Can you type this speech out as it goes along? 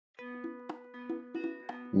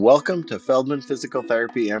Welcome to Feldman Physical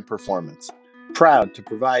Therapy and Performance, proud to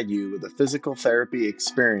provide you with a physical therapy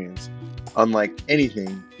experience unlike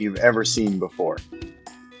anything you've ever seen before.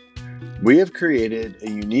 We have created a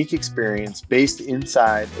unique experience based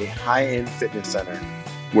inside a high-end fitness center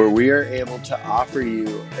where we are able to offer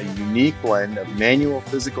you a unique blend of manual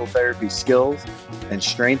physical therapy skills and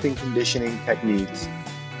strength and conditioning techniques,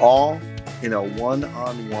 all in a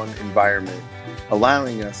one-on-one environment,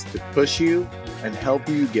 allowing us to push you and help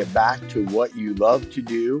you get back to what you love to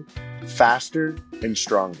do faster and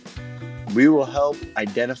stronger. We will help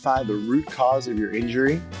identify the root cause of your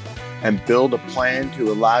injury and build a plan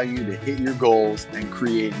to allow you to hit your goals and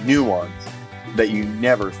create new ones that you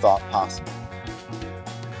never thought possible.